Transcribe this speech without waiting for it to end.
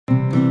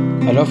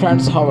Hello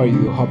friends, how are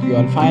you? Hope you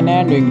are fine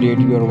and doing great.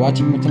 You are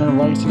watching my channel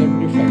World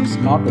Celebrity Facts.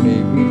 Now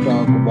today we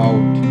talk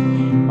about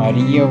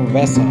Maria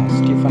Vessa,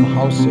 Stjepan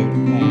hauser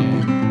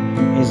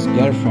and his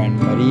girlfriend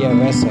Maria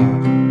Vessa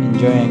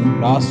enjoying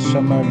last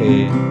summer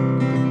day.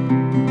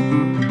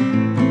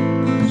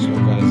 So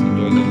guys,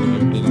 enjoy the video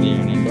till the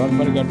end and don't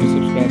forget to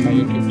subscribe my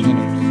YouTube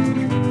channel.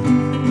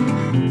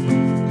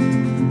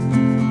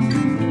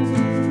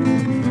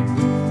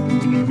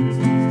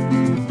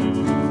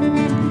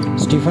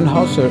 Stjepan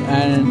hauser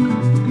and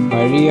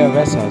Maria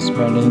Vessa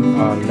spending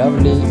a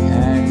lovely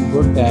and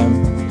good time.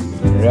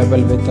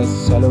 Rebel with a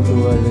solo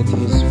tour with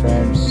his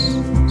friends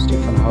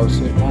Stjepan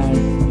hauser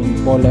and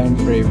in Poland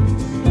trip.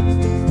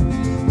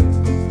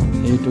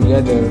 He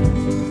together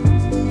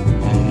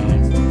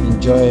and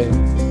enjoy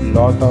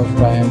lot of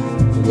time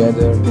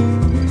together,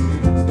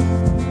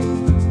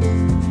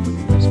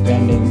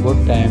 spending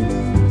good time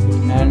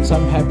and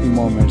some happy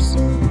moments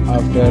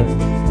after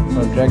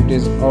contract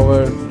is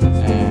over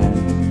and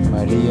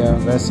Maria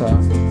Vessa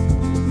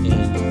in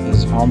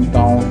his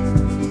hometown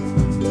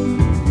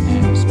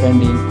and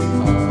spending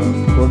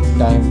a good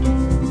time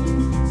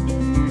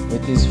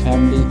with his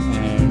family.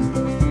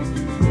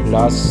 And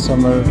last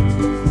summer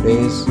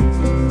days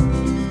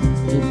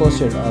he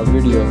posted a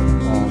video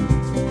on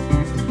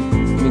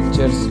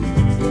pictures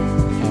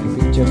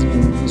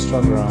in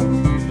Instagram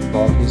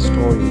about his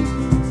story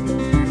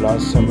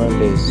last summer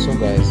days. So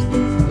guys,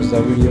 this is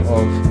the video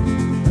of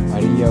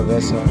Maria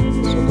Vessa.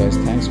 So guys,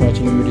 thanks for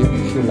watching the video.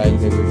 If you like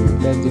the video,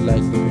 press the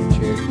like button,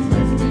 share,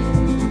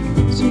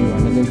 comment. See you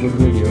another good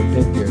video.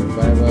 Take care.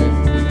 Bye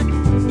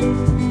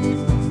bye.